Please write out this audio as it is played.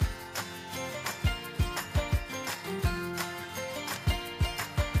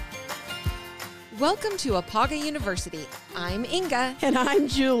Welcome to Apaga University. I'm Inga. And I'm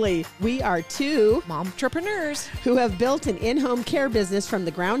Julie. We are two momtrepreneurs who have built an in-home care business from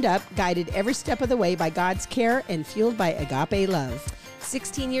the ground up, guided every step of the way by God's care and fueled by agape love.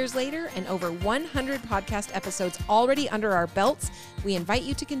 16 years later and over 100 podcast episodes already under our belts, we invite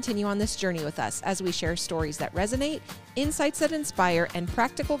you to continue on this journey with us as we share stories that resonate, insights that inspire, and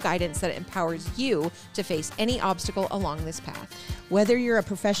practical guidance that empowers you to face any obstacle along this path. Whether you're a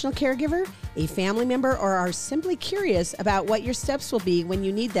professional caregiver, a family member, or are simply curious about what your steps will be when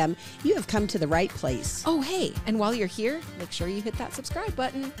you need them, you have come to the right place. Oh, hey, and while you're here, make sure you hit that subscribe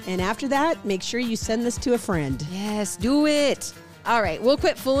button. And after that, make sure you send this to a friend. Yes, do it. All right, we'll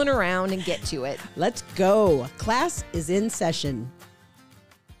quit fooling around and get to it. Let's go. Class is in session.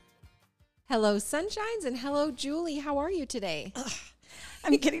 Hello, Sunshines, and hello, Julie. How are you today?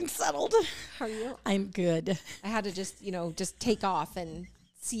 I'm getting settled. How are you? I'm good. I had to just take off and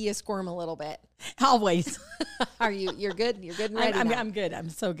see you squirm a little bit. Always. Are you? You're good? You're good and ready now? I'm good. I'm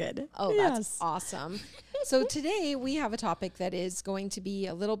so good. Oh, that's awesome. So today we have a topic that is going to be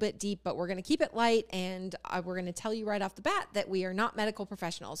a little bit deep, but we're going to keep it light, and we're going to tell you right off the bat that we are not medical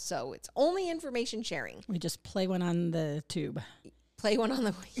professionals, so it's only information sharing. We just play one on the tube. Play one on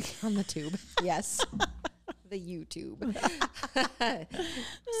the tube. Yes. The YouTube.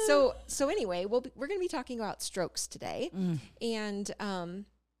 So anyway, we're going to be talking about strokes today. And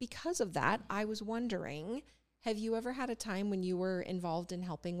because of that, I was wondering, have you ever had a time when you were involved in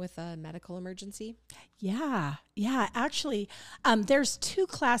helping with a medical emergency? Yeah. Actually, there's two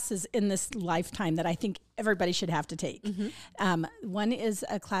classes in this lifetime that I think everybody should have to take. Mm-hmm. One is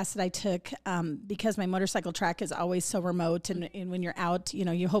a class that I took because my motorcycle track is always so remote, and when you're out,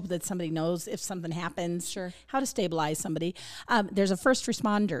 you hope that somebody knows if something happens, sure, how to stabilize somebody. There's a first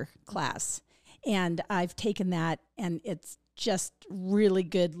responder class, and I've taken that, and it's just really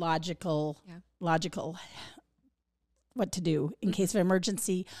good, logical what to do in case of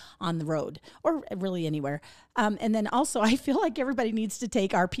emergency on the road or really anywhere. And then also I feel like everybody needs to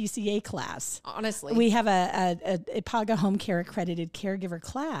take our PCA class. Honestly. We have a Apaga Home Care accredited caregiver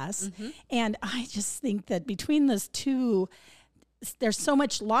class. Mm-hmm. And I just think that between those two, there's so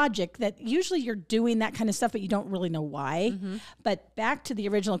much logic that usually you're doing that kind of stuff, but you don't really know why. Mm-hmm. But back to the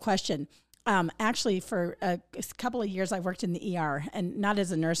original question. Actually, for a couple of years, I worked in the ER, and not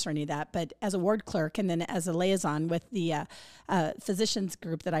as a nurse or any of that, but as a ward clerk, and then as a liaison with the physicians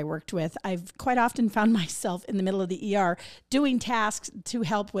group that I worked with. I've quite often found myself in the middle of the ER doing tasks to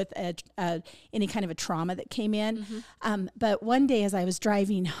help with any kind of a trauma that came in. Mm-hmm. But one day, as I was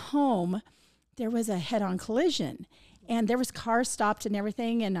driving home, there was a head-on collision, and there was cars stopped and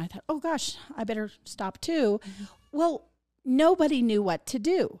everything, and I thought, oh gosh, I better stop too. Mm-hmm. Well, nobody knew what to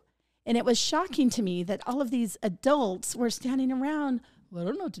do. And it was shocking to me that all of these adults were standing around. Well, I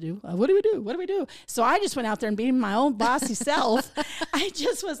don't know what to do. What do we do? What do we do? So I just went out there and being my own bossy self. I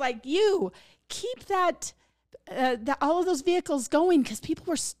just was like, you keep that all of those vehicles going, because people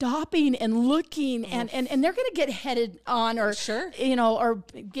were stopping and looking, and they're going to get headed on or, sure, or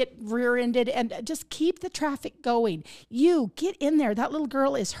get rear-ended, and just keep the traffic going. You get in there. That little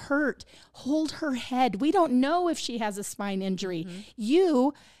girl is hurt. Hold her head. We don't know if she has a spine injury. Mm-hmm.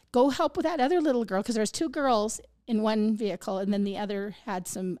 You go help with that other little girl, because there's two girls in one vehicle, and then the other had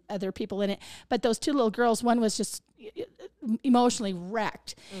some other people in it. But those two little girls, one was just emotionally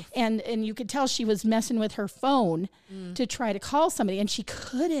wrecked. Oof. And you could tell she was messing with her phone to try to call somebody, and she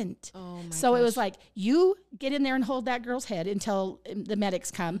couldn't. Oh my so gosh. It was like, you get in there and hold that girl's head until the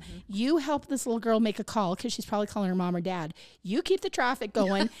medics come. Mm-hmm. You help this little girl make a call, because she's probably calling her mom or dad. You keep the traffic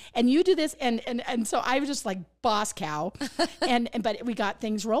going, and you do this. And so I was just like boss cow, but we got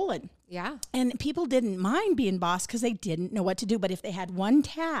things rolling. Yeah. And people didn't mind being boss because they didn't know what to do. But if they had one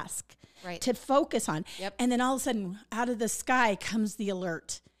task to focus on, and then all of a sudden out of the sky comes the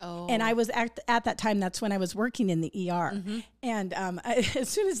alert. Oh. And I was at that time, that's when I was working in the ER. Mm-hmm. And as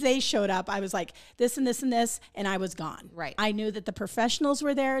soon as they showed up, I was like, this and this and this, and I was gone. Right. I knew that the professionals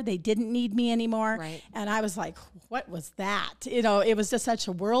were there. They didn't need me anymore. Right. And I was like, what was that? It was just such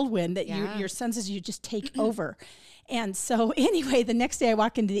a whirlwind that your senses, you just take over. And so anyway, the next day I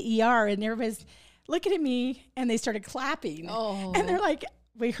walk into the ER, and everybody's looking at me, and they started clapping. Oh. And they're like,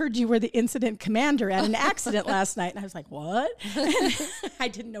 we heard you were the incident commander at an accident last night. And I was like, what? I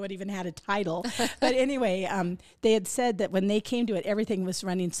didn't know it even had a title. But anyway, they had said that when they came to it, everything was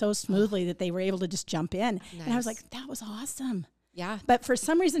running so smoothly that they were able to just jump in. Nice. And I was like, that was awesome. Yeah. But for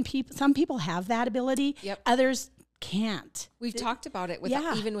some reason, some people have that ability. Yep. Others can't. We've talked about it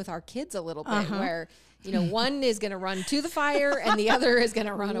even with our kids a little bit, where one is going to run to the fire and the other is going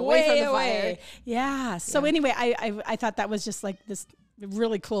to run away from the fire. Yeah. So anyway, I thought that was just like this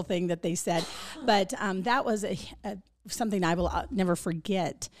really cool thing that they said. But that was something I will never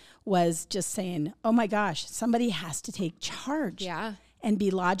forget, was just saying, oh my gosh, somebody has to take charge. Yeah. And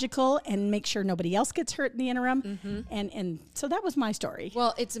be logical and make sure nobody else gets hurt in the interim. And so that was my story.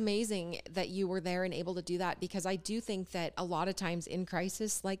 Well, it's amazing that you were there and able to do that, because I do think that a lot of times in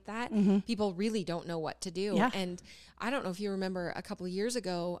crisis like that, people really don't know what to do. Yeah. And I don't know if you remember a couple of years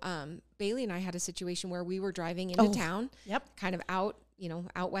ago, Bailey and I had a situation where we were driving into town, kind of out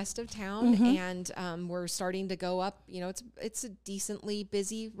west of town, and we're starting to go up, it's a decently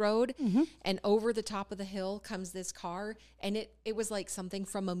busy road, and over the top of the hill comes this car, and it was like something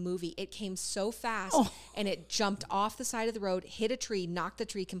from a movie. It came so fast, and it jumped off the side of the road, hit a tree, knocked the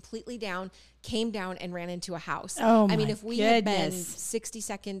tree completely down, came down and ran into a house. I mean, if we had been 60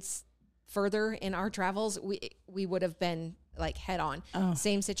 seconds further in our travels, we would have been like head on.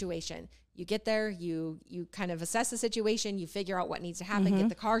 Same situation. You get there, you kind of assess the situation, you figure out what needs to happen, get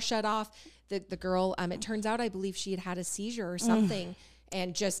the car shut off. The girl, it turns out, I believe she had a seizure or something,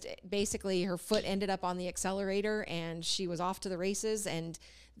 and just basically her foot ended up on the accelerator and she was off to the races. And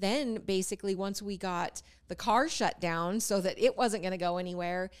then basically once we got the car shut down so that it wasn't going to go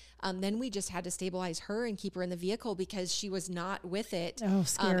anywhere, then we just had to stabilize her and keep her in the vehicle because she was not with it,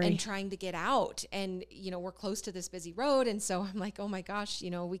 and trying to get out. And, we're close to this busy road. And so I'm like, oh my gosh,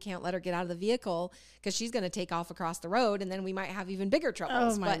 we can't let her get out of the vehicle because she's going to take off across the road and then we might have even bigger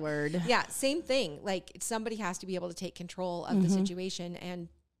troubles. Oh my word. Yeah, same thing. Like somebody has to be able to take control of the situation and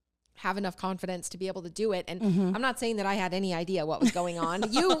have enough confidence to be able to do it. And I'm not saying that I had any idea what was going on.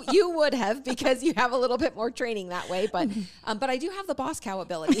 You would have, because you have a little bit more training that way, but I do have the boss cow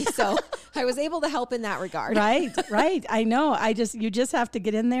ability. So I was able to help in that regard. Right. I know. You just have to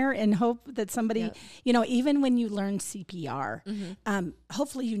get in there and hope that somebody, even when you learn CPR,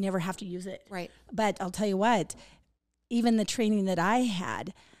 hopefully you never have to use it. Right. But I'll tell you what, even the training that I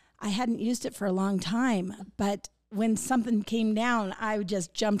hadn't used it for a long time, but when something came down, I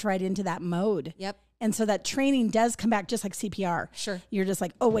just jumped right into that mode. Yep. And so that training does come back just like CPR. Sure. You're just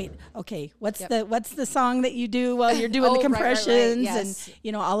like, oh wait, okay, what's the song that you do while you're doing the compressions, right. Yes.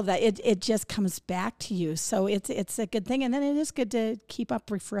 And all of that. It just comes back to you. So it's a good thing, and then it is good to keep up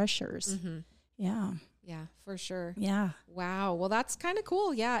refreshers. Yeah. Yeah, for sure. Yeah. Wow. Well, that's kind of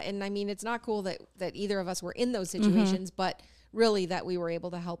cool. Yeah. And I mean, it's not cool that either of us were in those situations, but really that we were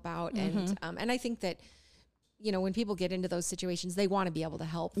able to help out. And I think that, when people get into those situations, they want to be able to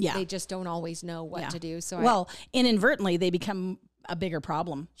help. Yeah. They just don't always know what to do. So inadvertently they become a bigger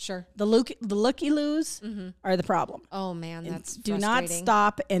problem. Sure. The looky-loos are the problem. Oh man, that's do not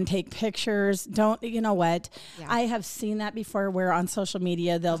stop and take pictures. Don't, you know what? Yeah. I have seen that before, where on social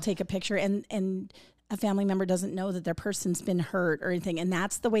media they'll take a picture and a family member doesn't know that their person's been hurt or anything, and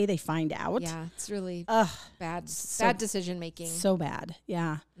that's the way they find out. Yeah, it's really bad decision making. So bad.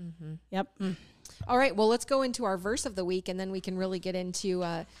 Yeah. Yep. All right. Well, let's go into our verse of the week, and then we can really get into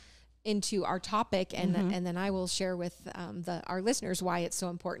our topic, and then I will share with our listeners why it's so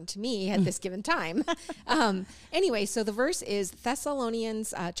important to me at this given time. Anyway, so the verse is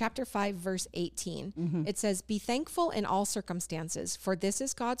Thessalonians chapter 5, verse 18. It says, "Be thankful in all circumstances, for this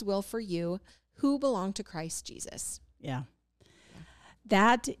is God's will for you who belong to Christ Jesus." Yeah.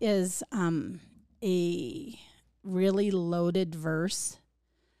 That is a really loaded verse,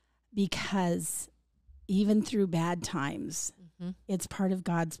 because even through bad times, it's part of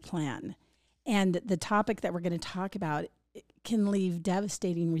God's plan. And the topic that we're going to talk about can leave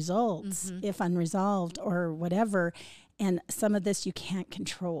devastating results if unresolved or whatever. And some of this you can't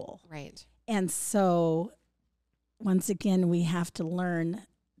control. Right. And so once again, we have to learn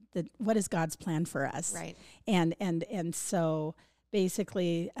that what is God's plan for us. Right. And so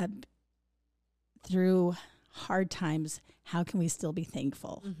basically through hard times, how can we still be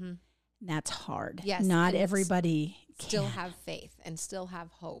thankful? That's hard. Yes. Not everybody still have faith and still have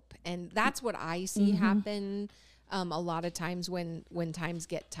hope. And that's what I see happen a lot of times when times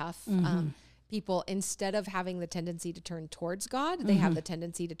get tough. People, instead of having the tendency to turn towards God, they have the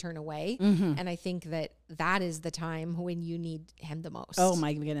tendency to turn away. And I think that is the time when you need him the most. Oh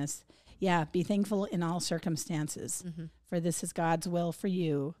my goodness. Yeah. Be thankful in all circumstances, for this is God's will for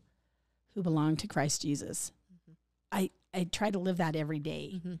you who belong to Christ Jesus. I try to live that every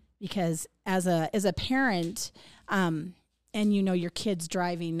day, because as a parent, and your kids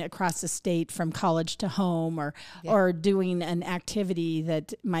driving across the state from college to home, or doing an activity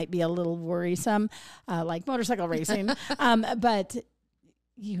that might be a little worrisome, like motorcycle racing, but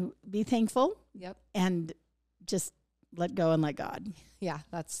you be thankful. Yep. And just let go and let God. Yeah,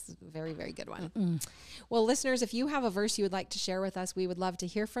 that's a very, very good one. Well, listeners, if you have a verse you would like to share with us, we would love to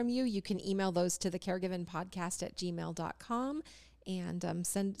hear from you. You can email those to thecaregivenpodcast@gmail.com. and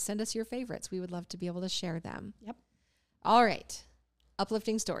send us your favorites. We would love to be able to share them. Yep. All right.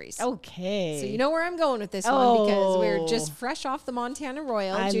 Uplifting stories. Okay. So you know where I'm going with this one because we're just fresh off the Montana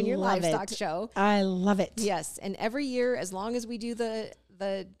Royal Junior Livestock Show. I love it. Yes, and every year, as long as we do the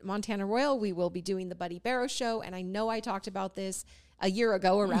Montana Royal, we will be doing the Buddy Barrow Show. And I know I talked about this a year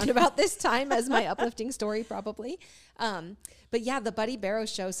ago around about this time as my uplifting story probably. But yeah, the Buddy Barrow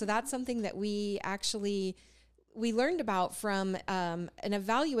Show. So that's something that we learned about from an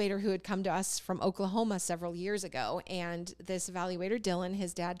evaluator who had come to us from Oklahoma several years ago. And this evaluator, Dylan,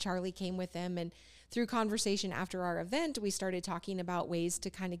 his dad, Charlie, came with him. And through conversation after our event, we started talking about ways to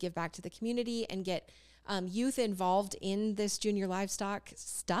kind of give back to the community and get youth involved in this junior livestock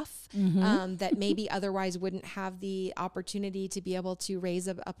stuff that maybe otherwise wouldn't have the opportunity to be able to raise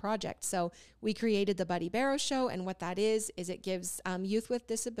a project. So we created the Buddy Barrow Show. And what that is it gives youth with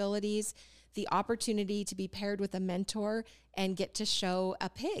disabilities the opportunity to be paired with a mentor and get to show a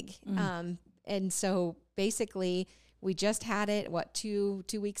pig. And so basically we just had it, 2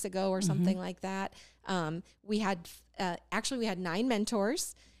 weeks ago or something like that. We had 9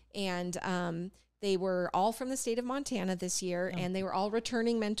 mentors, and they were all from the state of Montana this year, and they were all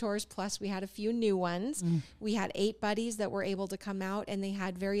returning mentors. Plus we had a few new ones. We had 8 buddies that were able to come out, and they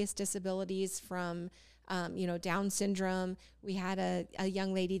had various disabilities from Down syndrome. We had a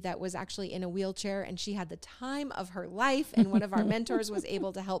young lady that was actually in a wheelchair, and she had the time of her life. And one of our mentors was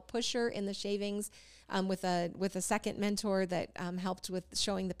able to help push her in the shavings with a second mentor that helped with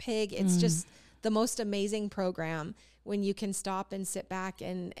showing the pig. It's just the most amazing program when you can stop and sit back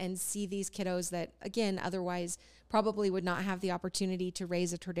and see these kiddos that, again, otherwise probably would not have the opportunity to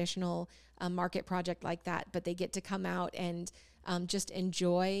raise a traditional market project like that, but they get to come out and just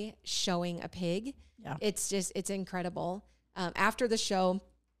enjoy showing a pig. Yeah. It's incredible. After the show,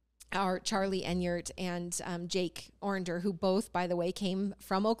 our Charlie Enyart and Jake Orander, who both, by the way, came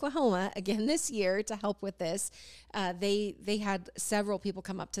from Oklahoma again this year to help with this, they had several people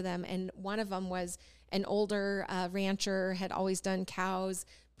come up to them, and one of them was an older rancher, had always done cows,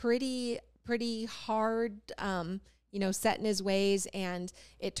 pretty hard, set in his ways. And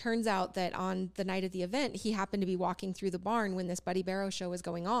it turns out that on the night of the event, he happened to be walking through the barn when this Buddy Barrow Show was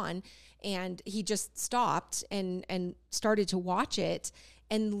going on, and he just stopped and started to watch it.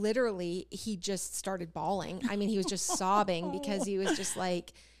 And literally he just started bawling. I mean, he was just sobbing because he was just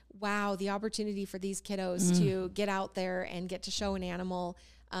like, wow, the opportunity for these kiddos to get out there and get to show an animal.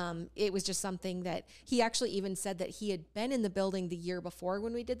 It was just something that he actually even said that he had been in the building the year before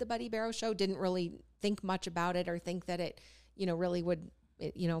when we did the Buddy Barrow Show, didn't really think much about it or think that it, really would,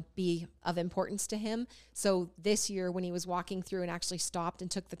 be of importance to him. So this year when he was walking through and actually stopped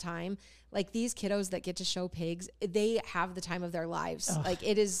and took the time, like these kiddos that get to show pigs, they have the time of their lives. Oh, like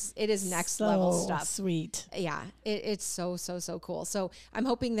it is next level stuff. Sweet. Yeah. It's so cool. So I'm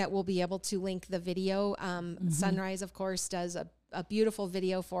hoping that we'll be able to link the video. Sunrise, of course, does a beautiful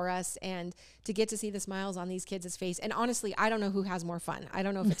video for us, and to get to see the smiles on these kids' face. And honestly, I don't know who has more fun. I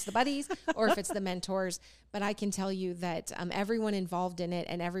don't know if it's the buddies or if it's the mentors, but I can tell you that everyone involved in it,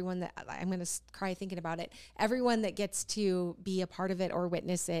 and everyone that, I'm going to cry thinking about it, everyone that gets to be a part of it or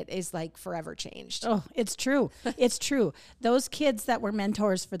witness it is like forever changed. Oh, it's true. It's true. Those kids that were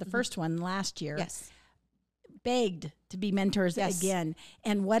mentors for the first one last year, yes, begged to be mentors again.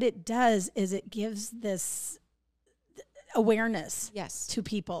 And what it does is it gives this awareness to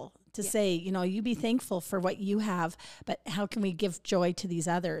people to say, you be thankful for what you have, but how can we give joy to these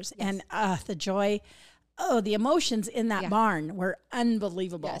others? Yes. And the joy, the emotions in that barn were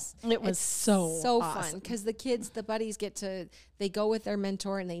unbelievable. Yes. It was so awesome. Fun because the buddies they go with their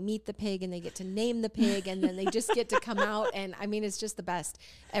mentor and they meet the pig and they get to name the pig, and then they just get to come out. And I mean, it's just the best.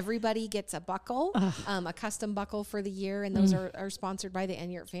 Everybody gets a buckle, a custom buckle for the year. And those are sponsored by the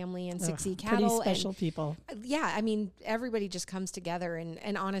Enyart family and 6E Cattle. Pretty special people. Yeah. I mean, everybody just comes together,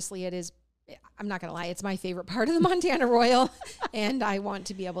 and honestly, it is, I'm not going to lie, it's my favorite part of the Montana Royal, and I want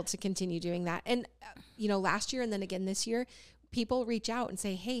to be able to continue doing that. And, last year and then again this year, people reach out and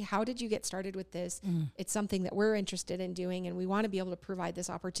say, hey, how did you get started with this? It's something that we're interested in doing, and we want to be able to provide this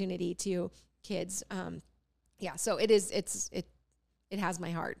opportunity to kids. So it has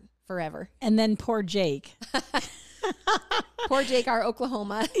my heart forever. And then poor Jake. Poor Jake, our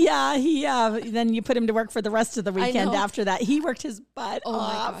Oklahoma. Yeah, then you put him to work for the rest of the weekend after that. He worked his butt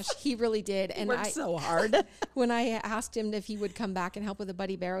off. My gosh, he really did. He worked so hard. When I asked him if he would come back and help with the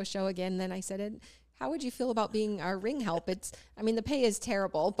Buddy Barrow Show again, then I said, how would you feel about being our ring help? The pay is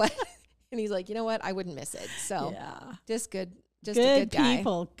terrible, but, and he's like, you know what? I wouldn't miss it. So just good Just a good guy.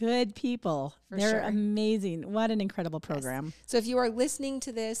 Good people. They're sure. amazing. What an incredible program. Yes. So if you are listening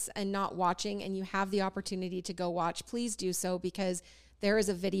to this and not watching and you have the opportunity to go watch, please do so, because there is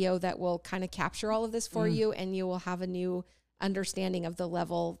a video that will kind of capture all of this for you, and you will have a new understanding of the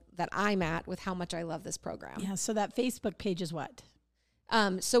level that I'm at with how much I love this program. Yeah. So that Facebook page is what?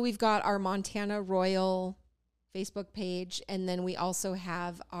 So we've got our Montana Royal Facebook page, and then we also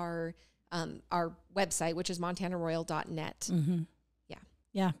have our website, which is montanaroyal.net. Mm-hmm. Yeah.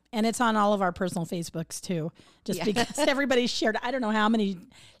 Yeah. And it's on all of our personal Facebooks too, just because everybody shared. I don't know how many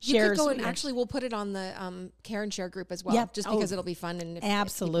shares. You could go and actually we'll put it on the Karen Share group as well, Yep. just because it'll be fun. And if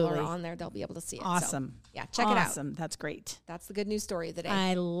absolutely. people are on there, they'll be able to see it. Awesome. So, yeah, check it out. Awesome. That's great. That's the good news story of the day.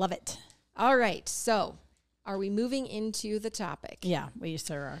 I love it. All right. So are we moving into the topic? Yeah, we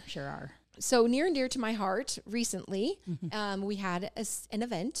sure are. So near and dear to my heart, recently, we had an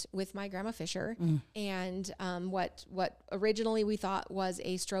event with my grandma Fisher, and what originally we thought was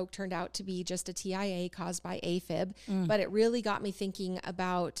a stroke turned out to be just a TIA caused by AFib, but it really got me thinking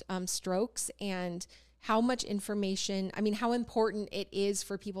about strokes and how much information, how important it is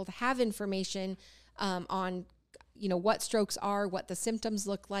for people to have information on, what strokes are, what the symptoms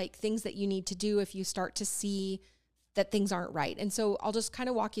look like, things that you need to do if you start to see that things aren't right. And so I'll just kind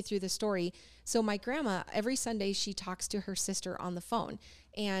of walk you through the story. So my grandma, every Sunday, she talks to her sister on the phone.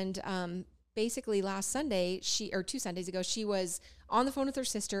 And basically last Sunday, 2 Sundays ago, she was on the phone with her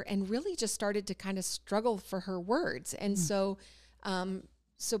sister and really just started to kind of struggle for her words. And so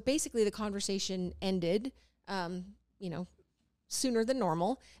basically the conversation ended, sooner than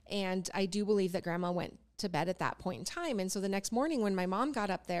normal. And I do believe that grandma went to bed at that point in time. And so the next morning when my mom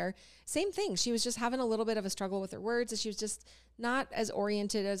got up there, same thing. She was just having a little bit of a struggle with her words, and she was just not as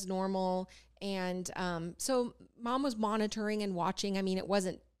oriented as normal. And so mom was monitoring and watching. It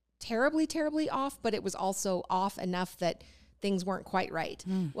wasn't terribly, terribly off, but it was also off enough that things weren't quite right.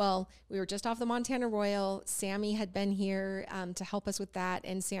 Well, we were just off the Montana Royal. Sammy had been here to help us with that.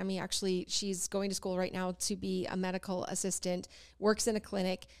 And Sammy actually, she's going to school right now to be a medical assistant, works in a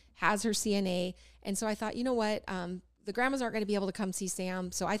clinic, has her CNA. And so I thought, you know what? The grandmas aren't going to be able to come see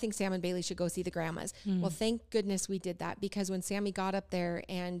Sam. So I think Sam and Bailey should go see the grandmas. Well, thank goodness we did that, because when Sammy got up there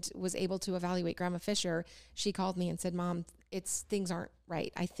and was able to evaluate Grandma Fisher, she called me and said, Mom, things aren't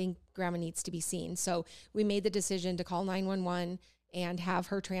right. I think grandma needs to be seen. So we made the decision to call 911 and have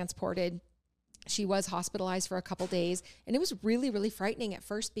her transported. She was hospitalized for a couple days, and it was really, really frightening at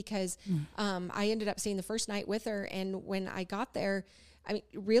first, because I ended up staying the first night with her. And when I got there,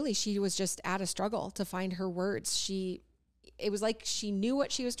 really, she was just at a struggle to find her words. It was like she knew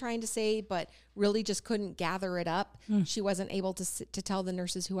what she was trying to say, but really just couldn't gather it up. She wasn't able to tell the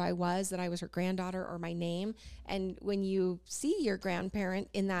nurses who I was, that I was her granddaughter, or my name. And when you see your grandparent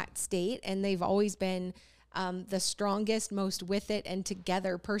in that state, and they've always been the strongest, most with it and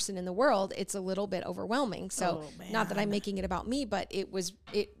together person in the world, it's a little bit overwhelming. So not that I'm making it about me, but it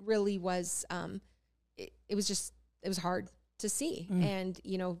really was, it was hard to see and,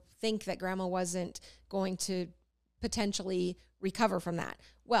 think that grandma wasn't going to potentially recover from that.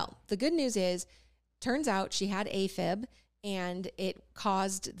 Well, the good news is, turns out she had AFib, and it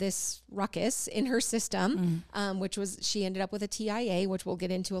caused this ruckus in her system, which was, she ended up with a TIA, which we'll get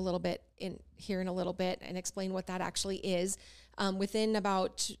into a little bit in a little bit and explain what that actually is. Within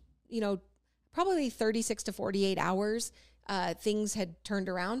about, probably 36 to 48 hours, things had turned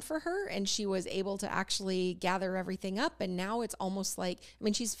around for her, and she was able to actually gather everything up. And now it's almost like,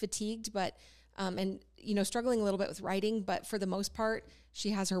 she's fatigued, but, struggling a little bit with writing, but for the most part,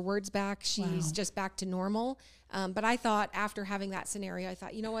 she has her words back. She's just back to normal. But I thought, after having that scenario, I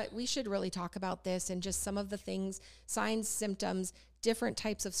thought, you know what, we should really talk about this and just some of the things, signs, symptoms, different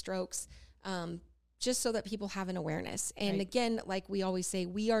types of strokes, just so that people have an awareness. And again, like we always say,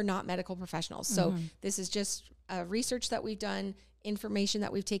 we are not medical professionals. So this is just research that we've done, information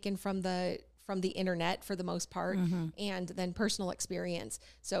that we've taken from the internet for the most part, and then personal experience.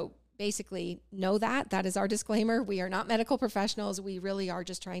 So basically, know that is our disclaimer. We are not medical professionals. We really are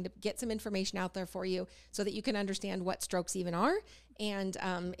just trying to get some information out there for you so that you can understand what strokes even are. And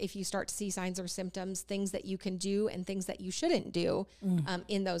if you start to see signs or symptoms, things that you can do and things that you shouldn't do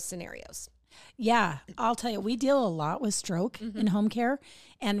in those scenarios. Yeah, I'll tell you, we deal a lot with stroke in home care,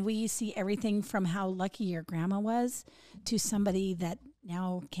 and we see everything from how lucky your grandma was to somebody that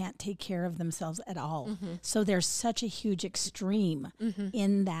now can't take care of themselves at all. So there's such a huge extreme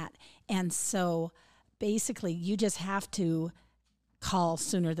in that. And so basically you just have to call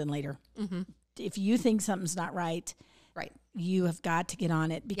sooner than later. If you think something's not right, you have got to get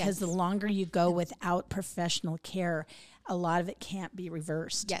on it, because the longer you go without professional care, a lot of it can't be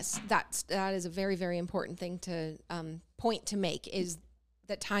reversed. Yes, that is a very, very important thing to point to make, is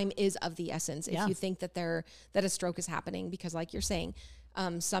that time is of the essence. If you think that a stroke is happening, because like you're saying,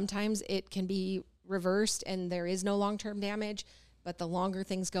 sometimes it can be reversed and there is no long-term damage, but the longer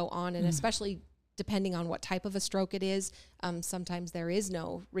things go on, and especially depending on what type of a stroke it is, sometimes there is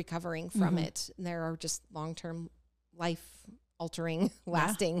no recovering from it. There are just long-term, life-altering,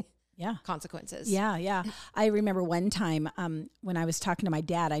 lasting consequences. Yeah. I remember one time when I was talking to my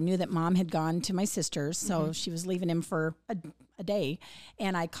dad, I knew that Mom had gone to my sister's, so she was leaving him for a day,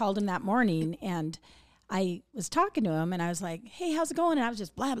 and I called him that morning, and I was talking to him, and I was like, hey, how's it going? And I was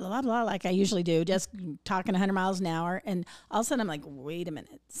just blah, blah, blah, blah, like I usually do, just talking 100 miles an hour. And all of a sudden I'm like, wait a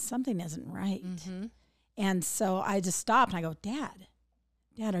minute, something isn't right. And so I just stopped, and I go,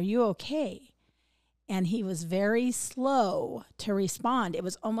 Dad, are you okay? And he was very slow to respond. It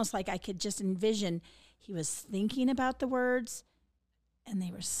was almost like I could just envision he was thinking about the words, and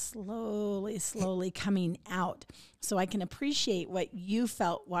they were slowly coming out. So I can appreciate what you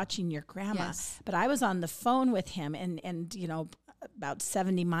felt watching your grandma. Yes. But I was on the phone with him and you know, about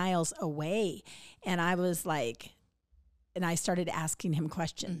 70 miles away. And I was like, and I started asking him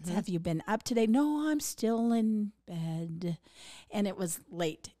questions. Have you been up today? No, I'm still in bed. And it was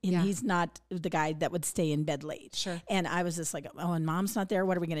late. And he's not the guy that would stay in bed late. Sure. And I was just like, oh, and Mom's not there.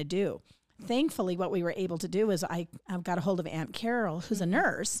 What are we going to do? Thankfully, what we were able to do is I got a hold of Aunt Carol, who's a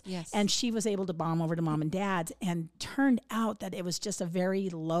nurse, and she was able to bomb over to Mom and Dad's, and turned out that it was just a very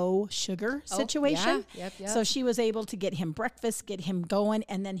low sugar situation. Yep. So she was able to get him breakfast, get him going,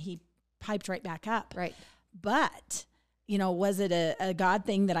 and then he piped right back up. Right. But, you know, was it a God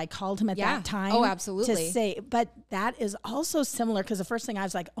thing that I called him at that time? Oh, absolutely. To say, but that is also similar, because the first thing I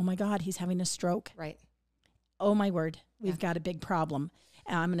was like, oh my God, he's having a stroke. Right. Oh my word, we've got a big problem.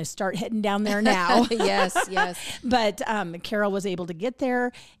 I'm going to start heading down there now. Yes. But Carol was able to get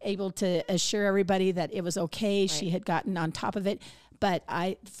there, able to assure everybody that it was okay. Right. She had gotten on top of it. But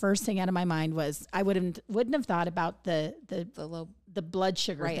first thing out of my mind was I wouldn't have thought about the blood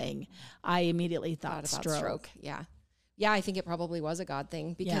sugar thing. I immediately thought about stroke. Yeah. I think it probably was a God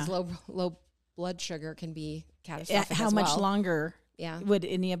thing, because low blood sugar can be catastrophic. How much longer Yeah. would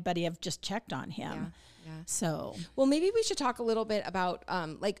anybody have just checked on him? Yeah. So, well, maybe we should talk a little bit about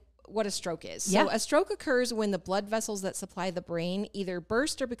like what a stroke is. Yeah. So a stroke occurs when the blood vessels that supply the brain either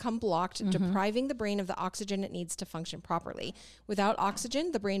burst or become blocked, depriving the brain of the oxygen it needs to function properly. Without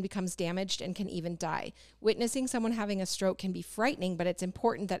oxygen, the brain becomes damaged and can even die. Witnessing someone having a stroke can be frightening, but it's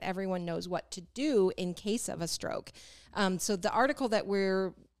important that everyone knows what to do in case of a stroke. So the article that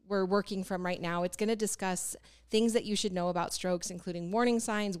we're working from right now, it's going to discuss things that you should know about strokes, including warning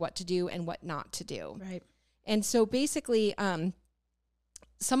signs, what to do and what not to do. right. And so basically,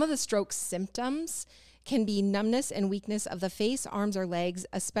 some of the stroke symptoms can be numbness and weakness of the face, arms, or legs,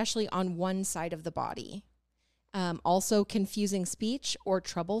 especially on one side of the body. Also confusing speech or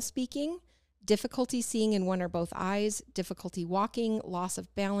trouble speaking, difficulty seeing in one or both eyes, difficulty walking, loss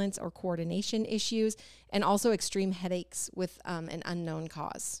of balance or coordination issues, and also extreme headaches with an unknown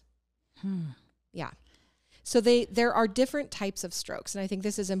cause. Yeah. So there are different types of strokes, and I think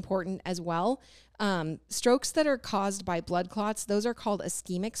this is important as well. Strokes that are caused by blood clots, those are called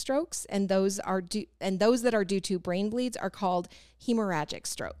ischemic strokes, and those that are due to brain bleeds are called hemorrhagic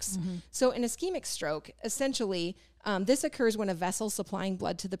strokes. So an ischemic stroke, essentially, this occurs when a vessel supplying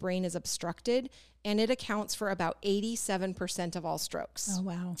blood to the brain is obstructed, and it accounts for about 87% of all strokes. Oh,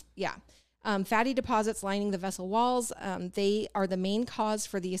 wow. Yeah. Fatty deposits lining the vessel walls, they are the main cause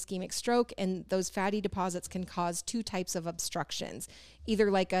for the ischemic stroke, and those fatty deposits can cause two types of obstructions, either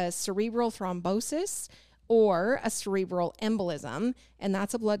like a cerebral thrombosis or a cerebral embolism, and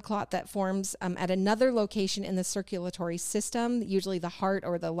that's a blood clot that forms at another location in the circulatory system, usually the heart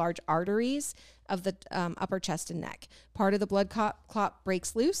or the large arteries of the upper chest and neck. Part of the blood clot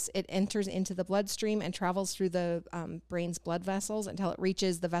breaks loose. It enters into the bloodstream and travels through the brain's blood vessels until it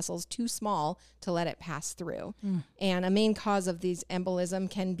reaches the vessels too small to let it pass through. And a main cause of these embolism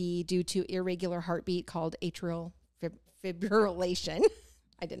can be due to irregular heartbeat called atrial fibrillation.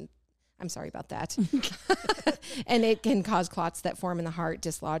 I'm sorry about that. And it can cause clots that form in the heart,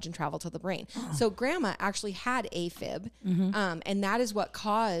 dislodge, and travel to the brain. So grandma actually had AFib, and that is what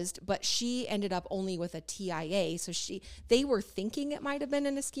caused, but she ended up only with a TIA. So they were thinking it might have been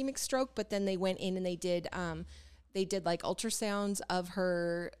an ischemic stroke, but then they went in and they did like ultrasounds of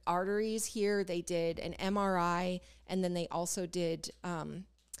her arteries here. They did an MRI, and then they also did An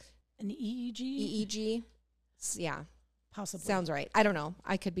EEG? EEG. Yeah. Possibly. Sounds right. I don't know.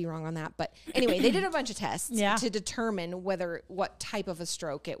 I could be wrong on that. But anyway, they did a bunch of tests to determine what type of a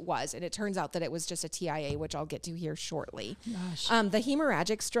stroke it was. And it turns out that it was just a TIA, which I'll get to here shortly. Gosh. The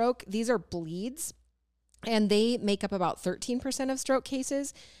hemorrhagic stroke, these are bleeds. And they make up about 13% of stroke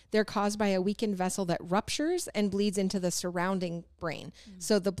cases. They're caused by a weakened vessel that ruptures and bleeds into the surrounding brain.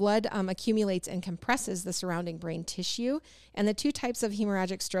 So the blood accumulates and compresses the surrounding brain tissue. And the two types of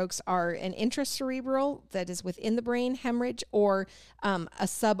hemorrhagic strokes are an intracerebral, that is within the brain, hemorrhage, or a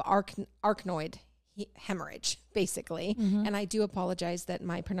subarachnoid hemorrhage, basically. And I do apologize that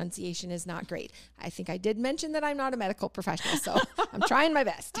my pronunciation is not great. I think I did mention that I'm not a medical professional, so I'm trying my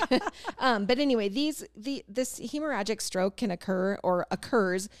best. But anyway, this hemorrhagic stroke can occur or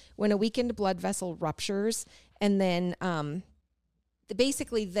occurs when a weakened blood vessel ruptures, and then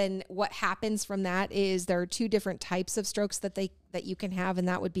basically then what happens from that is there are two different types of strokes that you can have, and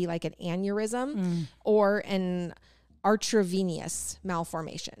that would be like an aneurysm or an arteriovenous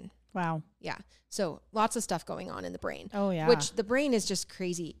malformation. Wow. Yeah. So lots of stuff going on in the brain. Oh, yeah. Which the brain is just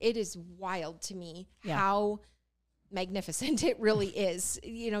crazy. It is wild to me how magnificent it really is.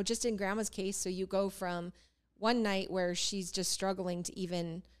 You know, just in Grandma's case, so you go from one night where she's just struggling to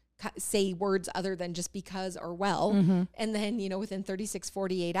even say words other than just because or well. And then, you know, within 36,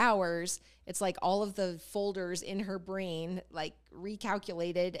 48 hours, it's like all of the folders in her brain, like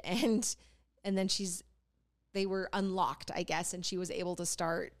recalculated and then they were unlocked, I guess. And she was able to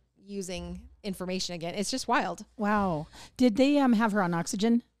start using information again. It's just wild. Wow. Did they have her on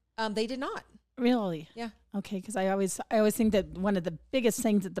oxygen? They did not. Really? Yeah. Okay, because I always think that one of the biggest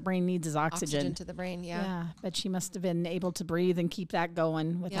things that the brain needs is oxygen. To the brain, yeah. Yeah, but she must have been able to breathe and keep that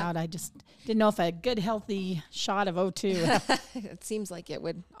going without, I just didn't know if a good healthy shot of O2. It seems like it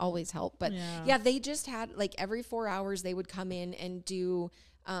would always help. But yeah, they just had like every 4 hours they would come in and do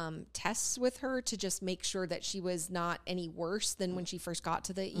tests with her to just make sure that she was not any worse than when she first got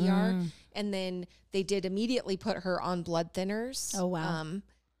to the ER. And then they did immediately put her on blood thinners. Oh, wow.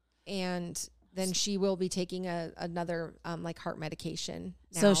 And then she will be taking another like heart medication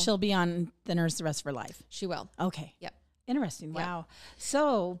now. So she'll be on thinners the rest of her life. She will. Okay. Yep. Interesting. Yep. Wow.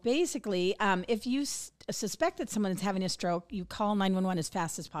 So basically, if you suspect that someone is having a stroke, you call 911 as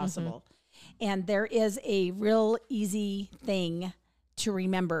fast as possible. And there is a real easy thing to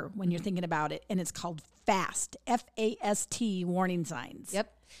remember when you're thinking about it, and it's called FAST, F-A-S-T, warning signs.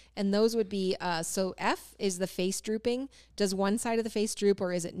 Yep. And those would be, so F is the face drooping. Does one side of the face droop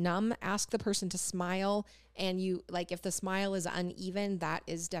or is it numb? Ask the person to smile. And if the smile is uneven, that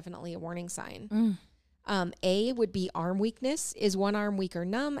is definitely a warning sign. A would be arm weakness. Is one arm weak or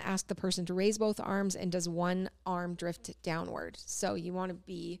numb? Ask the person to raise both arms. And does one arm drift downward? So you want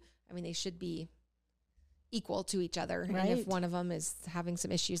to they should be equal to each other. Right. And if one of them is having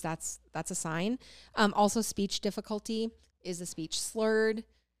some issues, that's a sign. Also speech difficulty. Is the speech slurred?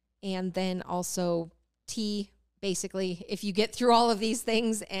 And then also T, basically, if you get through all of these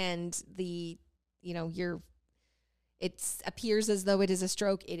things and it appears as though it is a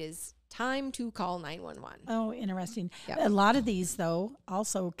stroke, it is time to call 911. Oh, interesting. Yep. A lot of these, though,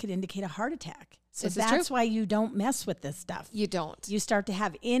 also could indicate a heart attack. So This is that's true. why you don't mess with this stuff. You don't. You start to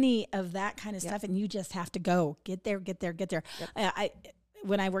have any of that kind of stuff, and you just have to go. Get there. Yep.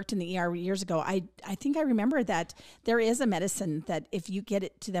 When I worked in the ER years ago, I think I remember that there is a medicine that if you get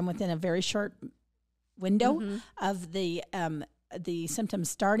it to them within a very short window of the symptoms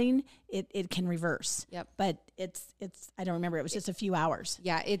starting, it can reverse. Yep. But it's I don't remember. It was just a few hours.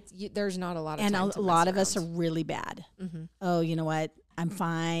 Yeah, there's not a lot of And time a to lot mess of us are around. really bad. Oh, you know what? I'm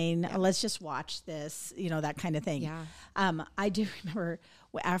fine. Let's just watch this, that kind of thing. Yeah. I do remember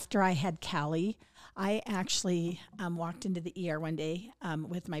after I had Callie, I actually walked into the ER one day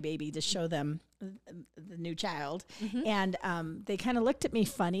with my baby to show them the new child. And they kind of looked at me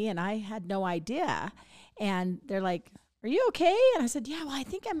funny, and I had no idea. And they're like, "Are you okay?" And I said, "Yeah, well, I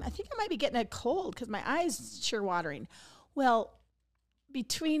think I might be getting a cold because my eyes sure watering." Well,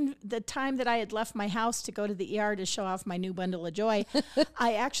 between the time that I had left my house to go to the ER to show off my new bundle of joy,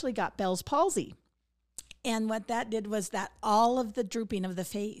 I actually got Bell's palsy. And what that did was that all of the drooping of the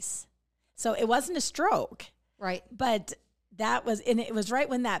face. So it wasn't a stroke. Right. But it was right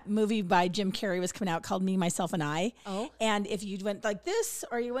when that movie by Jim Carrey was coming out called Me, Myself, and I. Oh. And if you went like this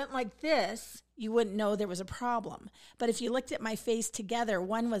or you went like this, you wouldn't know there was a problem. But if you looked at my face together,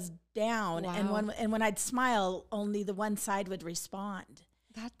 one was down and when I'd smile, only the one side would respond.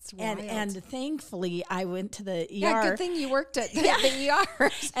 That's wild. And thankfully, I went to the ER. Yeah, good thing you worked at the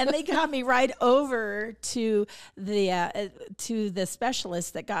ER. And they got me right over to the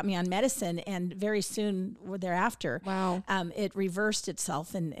specialist that got me on medicine, and very soon thereafter, Wow. It reversed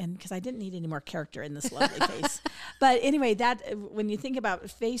itself, and because I didn't need any more character in this lovely face. But anyway, that when you think about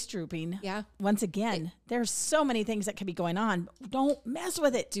face drooping, Yeah. once again, there's so many things that could be going on. Don't mess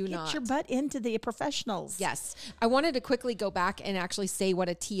with it. Do Get not. your butt into the professionals. Yes. I wanted to quickly go back and actually say what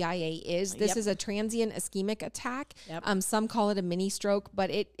a TIA is. This Yep. is a transient ischemic attack. Yep. Some call it a mini stroke, but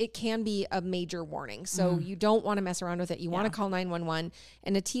it can be a major warning. So you don't want to mess around with it. You want to call 911.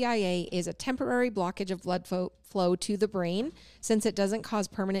 And a TIA is a temporary blockage of blood flow to the brain. Since it doesn't cause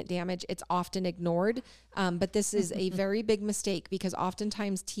permanent damage, it's often ignored. But this is a very big mistake because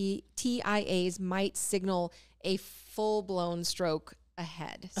oftentimes TIAs might signal a full-blown stroke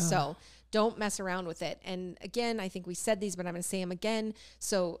ahead. So don't mess around with it. And again, I think we said these, but I'm going to say them again.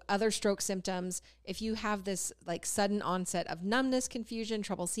 So other stroke symptoms, if you have this like sudden onset of numbness, confusion,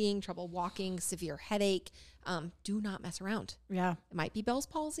 trouble seeing, trouble walking, severe headache, do not mess around. Yeah. It might be Bell's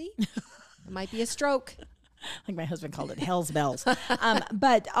palsy. It might be a stroke. Like my husband called it hell's bells.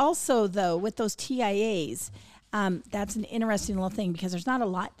 But also, though, with those TIAs, that's an interesting little thing because there's not a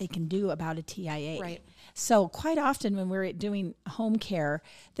lot they can do about a TIA. Right. So quite often when we're doing home care,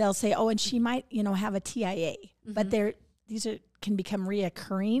 they'll say, oh, and she might, have a TIA. But these can become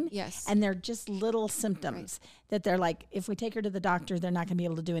reoccurring. Yes. And they're just little symptoms that they're like, if we take her to the doctor, they're not going to be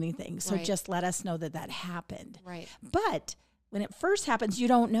able to do anything. So Right. just let us know that happened. Right. But when it first happens, you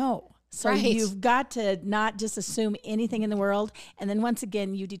don't know. So Right. you've got to not just assume anything in the world. And then once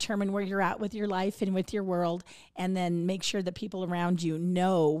again, you determine where you're at with your life and with your world, and then make sure that people around you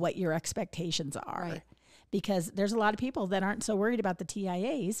know what your expectations are. Right. Because there's a lot of people that aren't so worried about the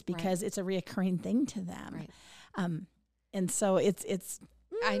TIAs because it's a reoccurring thing to them. Right. And so it's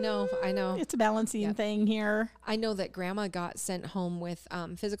I know. it's a balancing thing here. I know that grandma got sent home with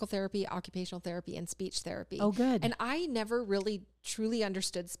physical therapy, occupational therapy, and speech therapy. Oh, good. And I never really truly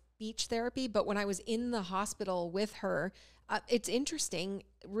understood speech therapy, but when I was in the hospital with her, it's interesting,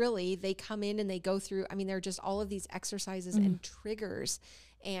 really. They come in and they go through, there are just all of these exercises and triggers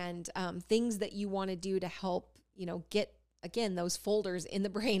and things that you want to do to help, get, again, those folders in the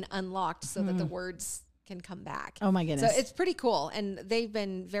brain unlocked so that the words can come back. Oh my goodness. So it's pretty cool. And they've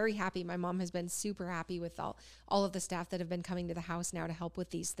been very happy. My mom has been super happy with all of the staff that have been coming to the house now to help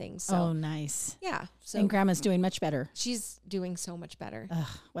with these things. So Oh, nice. yeah. So And grandma's doing much better. she's doing so much better. Ugh,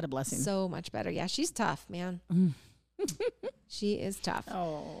 what a blessing. So much better. Yeah. She's tough, man. She is tough.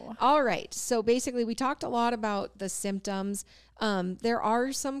 Oh. All right. So basically we talked a lot about the symptoms. There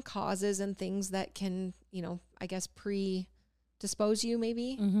are some causes and things that can, I guess predispose you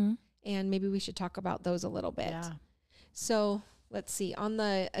maybe. Mm-hmm. And maybe we should talk about those a little bit. Yeah. So let's see. On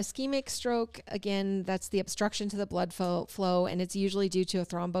the ischemic stroke, again, that's the obstruction to the blood flow, and it's usually due to a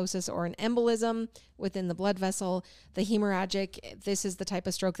thrombosis or an embolism within the blood vessel. The hemorrhagic, this is the type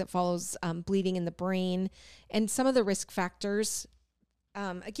of stroke that follows bleeding in the brain. And some of the risk factors,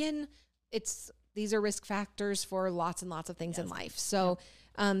 again, these are risk factors for lots and lots of things in life. So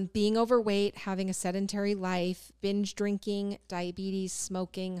being overweight, having a sedentary life, binge drinking, diabetes,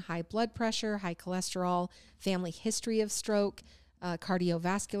 smoking, high blood pressure, high cholesterol, family history of stroke,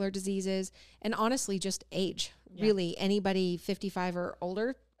 cardiovascular diseases, and honestly, just age. Yeah. Really, anybody 55 or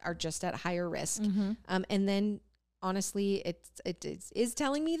older are just at higher risk. Mm-hmm. And then, honestly, it is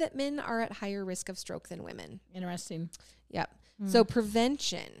telling me that men are at higher risk of stroke than women. Interesting. Yep. So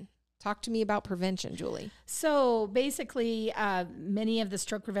prevention. Talk to me about prevention, Julie. So basically, many of the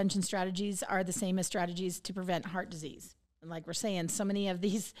stroke prevention strategies are the same as strategies to prevent heart disease. And like we're saying, so many of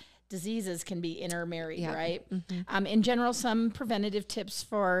these diseases can be intermarried, right? Mm-hmm. In general, some preventative tips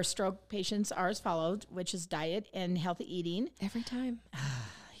for stroke patients are as follows, which is diet and healthy eating. Every time.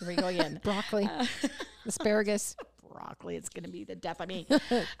 Here we go again. Broccoli, asparagus. Broccoli, it's going to be the death of me.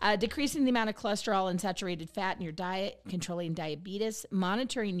 Decreasing the amount of cholesterol and saturated fat in your diet, controlling diabetes,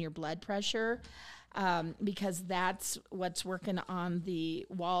 monitoring your blood pressure, because that's what's working on the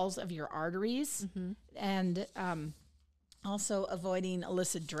walls of your arteries, and also avoiding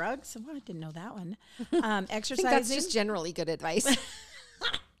illicit drugs. Oh, I didn't know that one. Exercising. I think that's just generally good advice.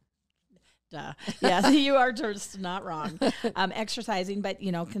 Duh. Yeah, you are just not wrong. Exercising, but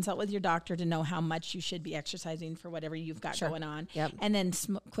consult with your doctor to know how much you should be exercising for whatever you've got going on. Yep. And then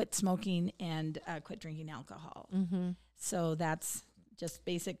quit smoking and quit drinking alcohol. Mm-hmm. So that's just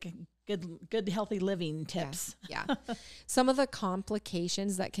basic good healthy living tips. Yeah. Some of the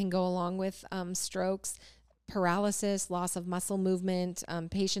complications that can go along with strokes. paralysis, loss of muscle movement.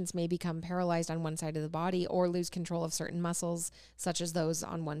 Patients may become paralyzed on one side of the body or lose control of certain muscles, such as those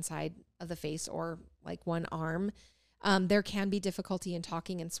on one side of the face or like one arm. There can be difficulty in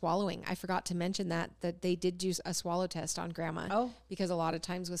talking and swallowing. I forgot to mention that they did do a swallow test on Grandma because a lot of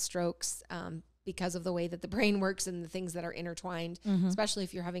times with strokes, because of the way that the brain works and the things that are intertwined, especially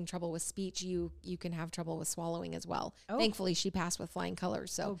if you're having trouble with speech, you can have trouble with swallowing as well. Thankfully, she passed with flying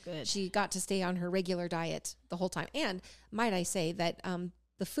colors. So she got to stay on her regular diet the whole time. And might I say that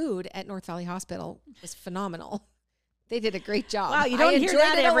the food at North Valley Hospital was phenomenal. They did a great job. Wow, you don't hear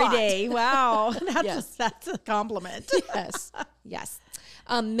that every day. Wow, that's a compliment. Yes.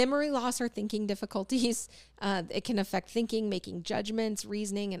 Memory loss or thinking difficulties. It can affect thinking, making judgments,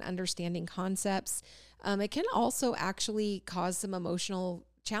 reasoning, and understanding concepts. It can also actually cause some emotional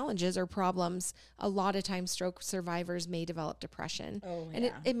challenges or problems. A lot of times stroke survivors may develop depression.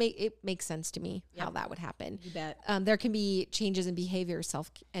 And it makes sense to me how that would happen. You bet. There can be changes in behavior,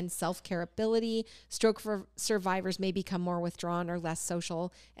 self-care ability. Stroke survivors may become more withdrawn or less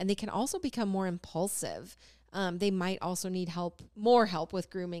social, and they can also become more impulsive. They might also need more help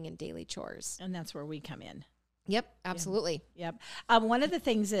with grooming and daily chores. And that's where we come in. Yep, absolutely. Yep. One of the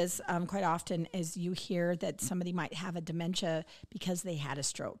things is quite often is you hear that somebody might have a dementia because they had a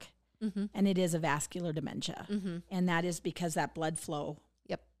stroke. And it is a vascular dementia. And that is because that blood flow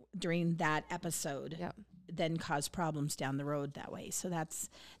during that episode then caused problems down the road that way. So that's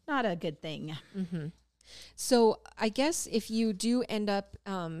not a good thing. So I guess if you do end up,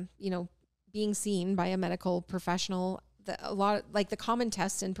 being seen by a medical professional, the common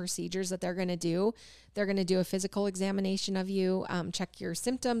tests and procedures that they're going to do a physical examination of you, check your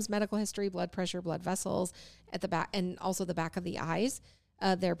symptoms, medical history, blood pressure, blood vessels at the back, and also the back of the eyes.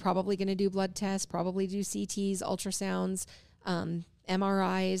 They're probably going to do blood tests, probably do CTs, ultrasounds,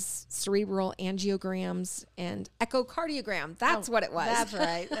 MRIs, cerebral angiograms, and echocardiogram. That's what it was. That's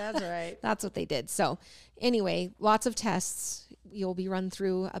right. That's what they did. So anyway, lots of tests. You'll be run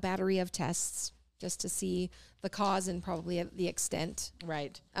through a battery of tests just to see the cause and probably the extent.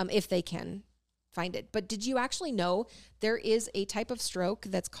 Right. If they can find it. But did you actually know there is a type of stroke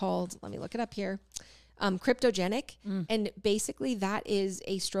that's called, let me look it up here, cryptogenic. And basically that is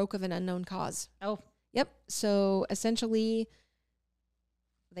a stroke of an unknown cause. Yep. So essentially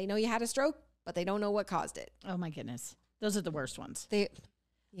they know you had a stroke, but they don't know what caused it. Oh my goodness. Those are the worst ones.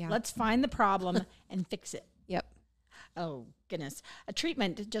 Let's find the problem and fix it. Yep. Oh goodness. A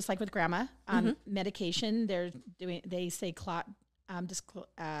treatment, just like with Grandma, medication, they say clot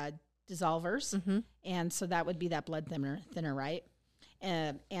dissolvers. And so that would be that blood thinner, right?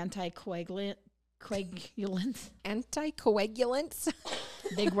 Anticoagulants. Anticoagulants.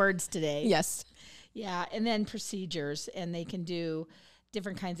 Big words today. Yes. Yeah. And then procedures, and they can do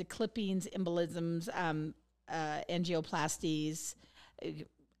different kinds of clippings, embolisms, angioplasties.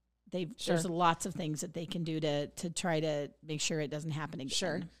 There's lots of things that they can do to try to make sure it doesn't happen again.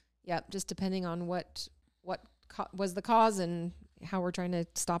 Sure. Yep. Just depending on what was the cause and how we're trying to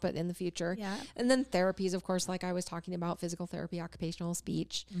stop it in the future. Yeah. And then therapies, of course, like I was talking about, physical therapy, occupational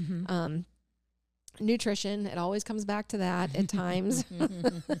speech, nutrition. It always comes back to that at times.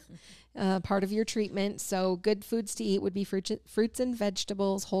 Part of your treatment. So good foods to eat would be fruits and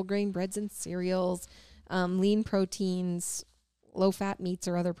vegetables, whole grain breads and cereals, lean proteins, low-fat meats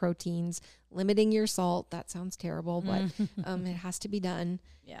or other proteins, limiting your salt. That sounds terrible, but it has to be done.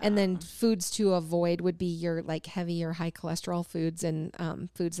 Yeah. And then foods to avoid would be your heavy or high cholesterol foods and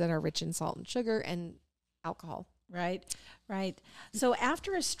foods that are rich in salt and sugar and alcohol. Right. So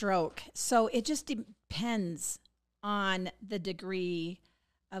after a stroke, so it just depends on the degree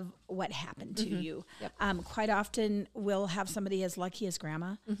of what happened to you. Yep. Quite often we'll have somebody as lucky as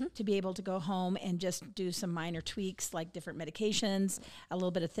Grandma to be able to go home and just do some minor tweaks like different medications, a little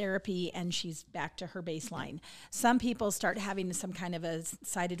bit of therapy, and she's back to her baseline. Some people start having some kind of a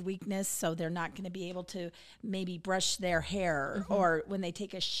sighted weakness, so they're not going to be able to maybe brush their hair, or when they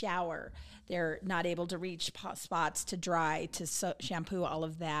take a shower, they're not able to reach spots to dry, to shampoo, all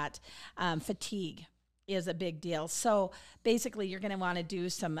of that. Fatigue is a big deal. So basically you're going to want to do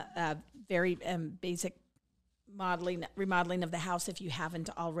some very basic remodeling of the house if you haven't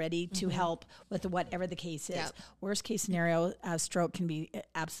already to help with whatever the case is. Yep. Worst case scenario, stroke can be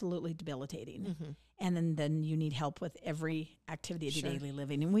absolutely debilitating. And then you need help with every activity of your daily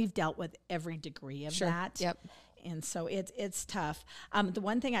living. And we've dealt with every degree of that. Yep. And so it's tough. The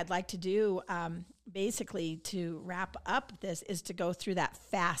one thing I'd like to do, basically to wrap up this, is to go through that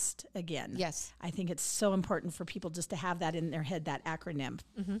FAST again. Yes. I think it's so important for people just to have that in their head, that acronym.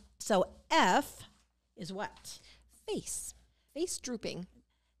 So F is what? Face drooping.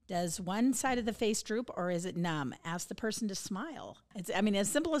 Does one side of the face droop or is it numb? Ask the person to smile. I mean, as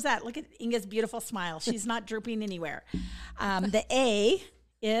simple as that. Look at Inga's beautiful smile. She's not drooping anywhere. The A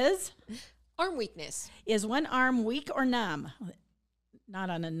is? Arm weakness. Is one arm weak or numb? Not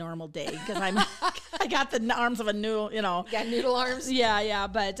on a normal day because I got the arms of a noodle, you know. Yeah, noodle arms. Yeah.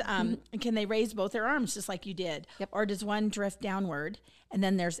 But can they raise both their arms just like you did? Yep. Or does one drift downward? And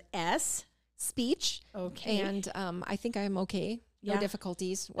then there's S. Speech. Okay. And I think I'm okay. No Yeah.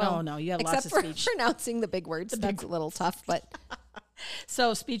 difficulties. Well, no, you have lots of except speech. for pronouncing the big words. That's a little tough, but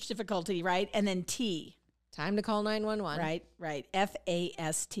So speech difficulty, right? And then T. time to call 911. Right.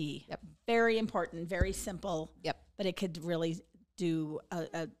 FAST. Yep. Very important, very simple. Yep. But it could really do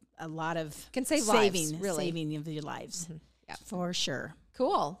a lot of Can save lives, really. saving of your lives. Yeah. For sure.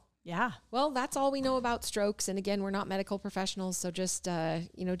 Cool. Yeah. Well, that's all we know about strokes. And again, we're not medical professionals, so just,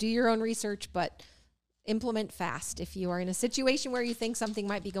 do your own research, but implement fast if you are in a situation where you think something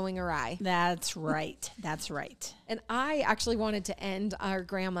might be going awry. That's right. That's right. And I actually wanted to end our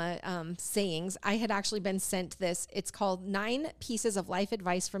grandma sayings. I had actually been sent this. It's called 9 Pieces of Life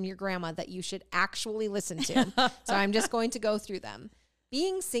Advice from Your Grandma that you should actually listen to. So I'm just going to go through them.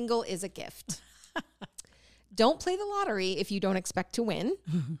 Being single is a gift. Don't play the lottery if you don't expect to win.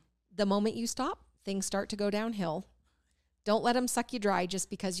 The moment you stop, things start to go downhill. Don't let them suck you dry just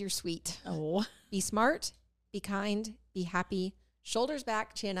because you're sweet. Oh. Be smart, be kind, be happy, shoulders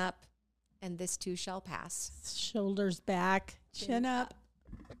back, chin up, and this too shall pass. Shoulders back, chin up.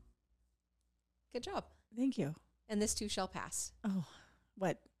 Good job. Thank you. And this too shall pass. Oh,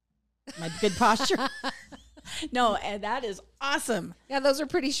 what? My good posture? No, and that is awesome. Yeah, those are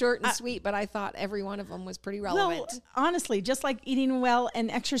pretty short and sweet, but I thought every one of them was pretty relevant. Well, honestly, just like eating well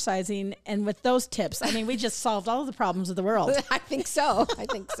and exercising, and with those tips, I mean, we just solved all of the problems of the world. I think so.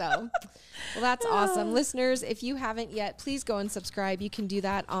 Well, that's awesome. Listeners, if you haven't yet, please go and subscribe. You can do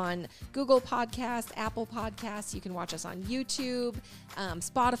that on Google Podcasts, Apple Podcasts. You can watch us on YouTube,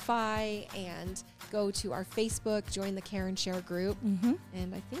 Spotify, and go to our Facebook, join the Care and Share group. Mm-hmm.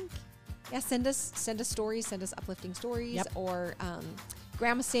 And I think, send us stories, send us uplifting stories, or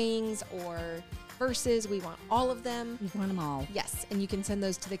grandma sayings or verses. We want all of them. We want them all. Yes, and you can send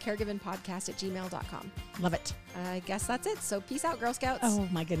those to the caregivingpodcast@gmail.com. Love it. I guess that's it. So peace out, Girl Scouts. Oh,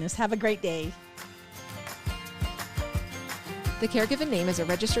 my goodness. Have a great day. The Caregiving name is a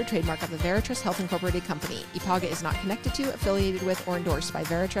registered trademark of the Veritrust Health Incorporated Company. IPAGA is not connected to, affiliated with, or endorsed by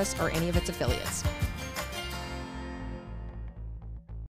Veritrust or any of its affiliates.